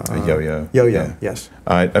or a yo-yo? Yo-yo. Yeah. Yes.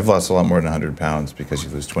 I've lost a lot more than 100 pounds because you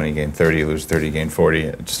lose 20, gain 30, you lose 30, gain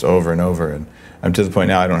 40, just over and over. And I'm to the point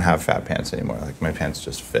now I don't have fat pants anymore. Like my pants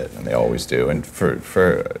just fit, and they always do. And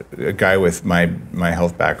for a guy with my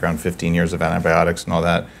health background, 15 years of antibiotics and all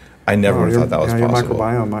that, I never would have thought that was possible. Your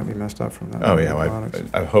microbiome might be messed up from that. Oh yeah, well,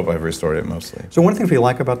 I hope I've restored it mostly. So one of the things we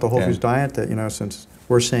like about the whole foods diet, that since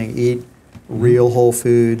we're saying eat real whole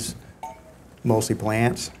foods, mostly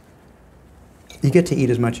plants, you get to eat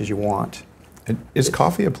as much as you want. Is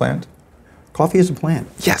coffee a plant? Coffee is a plant.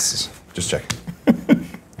 Yes. Just checking.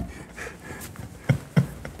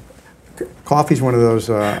 Coffee's one of those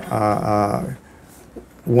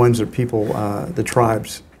ones that people, the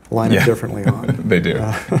tribes, line up differently on. They do.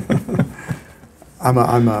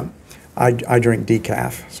 I drink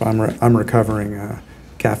decaf, so I'm recovering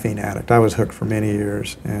caffeine addict. I was hooked for many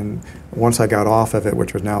years, and once I got off of it,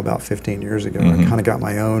 which was now about 15 years ago, I kind of got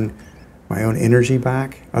my own energy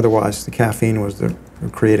back. Otherwise, the caffeine was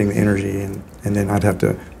creating the energy, and then I'd have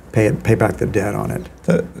to pay back the debt on it.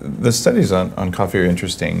 The studies on coffee are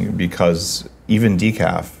interesting because even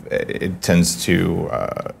decaf, it tends to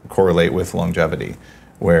correlate with longevity,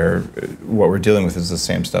 where what we're dealing with is the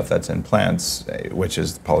same stuff that's in plants, which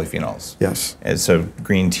is polyphenols. Yes. And so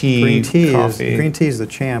green tea, coffee. Green tea is the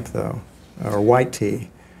champ, though, or white tea,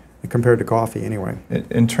 compared to coffee anyway.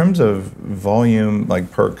 In terms of volume,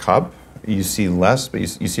 like per cup, you see less, but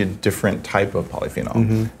you see a different type of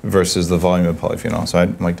polyphenol versus the volume of polyphenol. So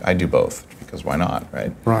I do both because why not,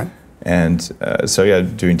 right? Right. And so yeah,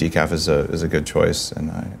 doing decaf is a good choice,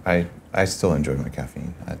 and I still enjoy my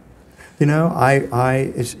caffeine.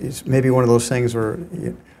 It's maybe one of those things where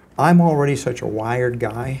I'm already such a wired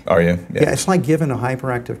guy. Are you? Yeah. It's like giving a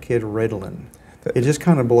hyperactive kid Ritalin. It just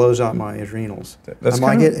kind of blows out my adrenals.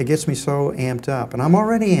 It gets me so amped up, and I'm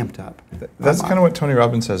already amped up. That's kind of what Tony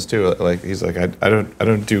Robbins says too. Like he's like, I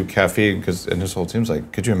don't do caffeine and his whole team's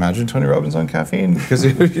like, could you imagine Tony Robbins on caffeine? Because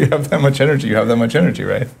you have that much energy,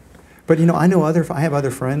 right? But I know I have other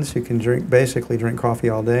friends who can basically drink coffee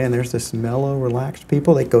all day, and there's this mellow, relaxed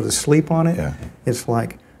people. They go to sleep on it. Yeah. It's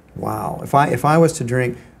like, wow. If I was to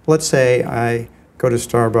drink, let's say I go to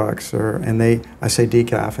Starbucks and I say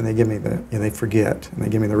decaf, and they give me they forget, and they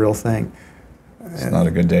give me the real thing. It's not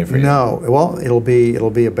a good day for you. No, well, it'll be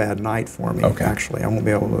a bad night for me. Okay. Actually, I won't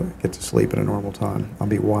be able to get to sleep at a normal time. I'll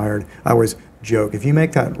be wired. I always joke, if you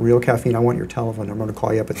make that real caffeine, I want your telephone. I'm going to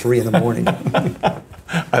call you up at 3 in the morning.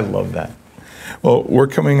 I love that. Well, we're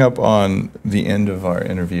coming up on the end of our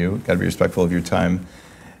interview. Got to be respectful of your time.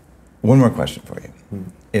 One more question for you.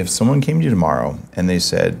 If someone came to you tomorrow and they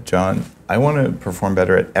said, John, I want to perform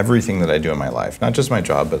better at everything that I do in my life, not just my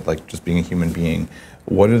job, but like just being a human being,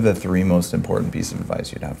 what are the 3 most important pieces of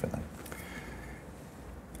advice you'd have for them?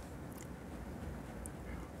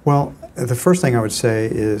 Well, the first thing I would say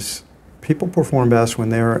is people perform best when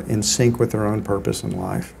they're in sync with their own purpose in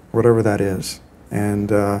life, whatever that is. And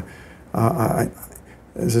there's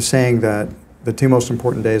a saying that the 2 most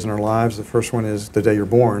important days in our lives, the first one is the day you're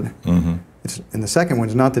born. And the second one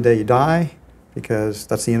is not the day you die, because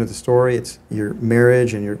that's the end of the story. It's your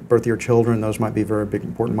marriage and your birth of your children. Those might be very big,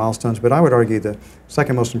 important milestones. But I would argue the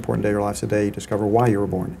second most important day of your life is the day you discover why you were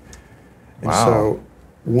born. And so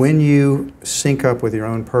when you sync up with your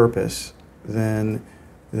own purpose, then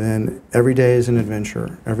every day is an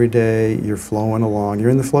adventure. Every day you're flowing along. You're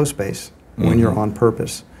in the flow space when you're on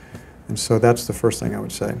purpose. And so that's the first thing I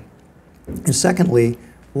would say. And secondly,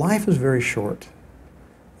 life is very short.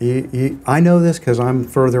 I know this because I'm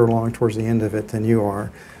further along towards the end of it than you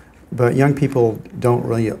are, but young people don't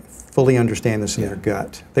really fully understand this in their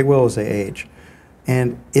gut. They will as they age.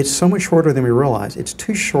 And it's so much shorter than we realize. It's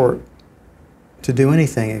too short to do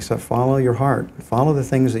anything except follow your heart. Follow the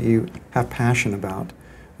things that you have passion about,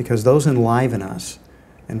 because those enliven us,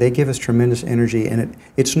 and they give us tremendous energy. And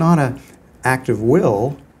it's not an act of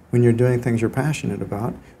will when you're doing things you're passionate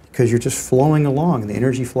about, because you're just flowing along, and the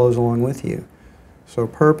energy flows along with you. So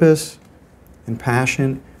purpose and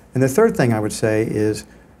passion. And the third thing I would say is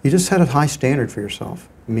you just set a high standard for yourself,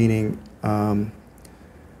 meaning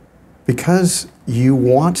because you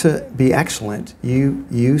want to be excellent, you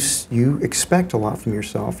expect a lot from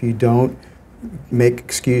yourself. You don't make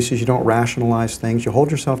excuses, you don't rationalize things, you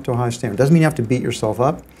hold yourself to a high standard. Doesn't mean you have to beat yourself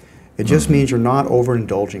up. It just means you're not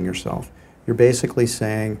overindulging yourself. You're basically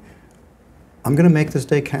saying, I'm going to make this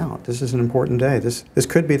day count. This is an important day. This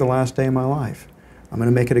could be the last day of my life. I'm going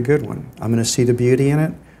to make it a good one. I'm going to see the beauty in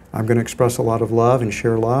it. I'm going to express a lot of love and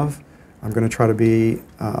share love. I'm going to try to be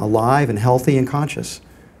alive and healthy and conscious.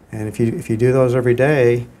 And if you do those every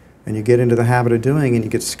day, and you get into the habit of doing and you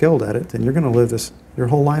get skilled at it, then you're going to live this, your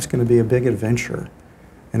whole life's going to be a big adventure.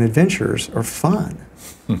 And adventures are fun.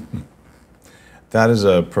 That is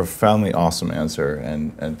a profoundly awesome answer,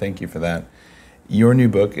 and thank you for that. Your new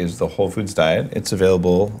book is The Whole Foods Diet. It's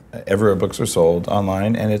available everywhere books are sold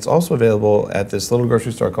online, and it's also available at this little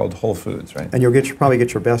grocery store called Whole Foods, right? And you'll probably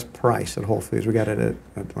get your best price at Whole Foods. We got it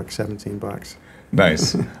at like 17 bucks.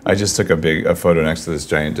 Nice. I just took a photo next to this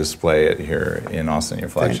giant display here in Austin, your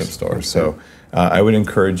flagship store. So I would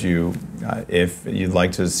encourage you, if you'd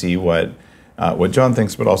like to see what John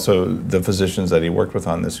thinks, but also the physicians that he worked with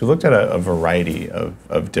on this, who looked at a variety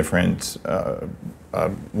of different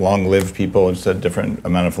long-lived people, just a different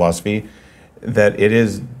amount of philosophy, that it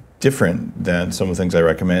is different than some of the things I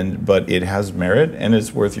recommend, but it has merit and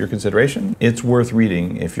it's worth your consideration. It's worth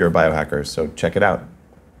reading if you're a biohacker, so check it out.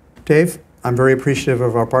 Dave, I'm very appreciative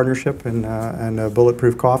of our partnership and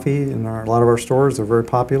Bulletproof Coffee in a lot of our stores. They're very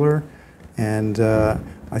popular, and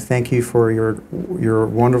I thank you for your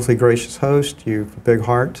wonderfully gracious host. You have a big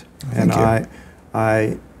heart, and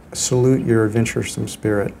I salute your adventuresome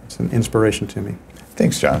spirit. It's an inspiration to me.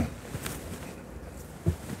 Thanks, John.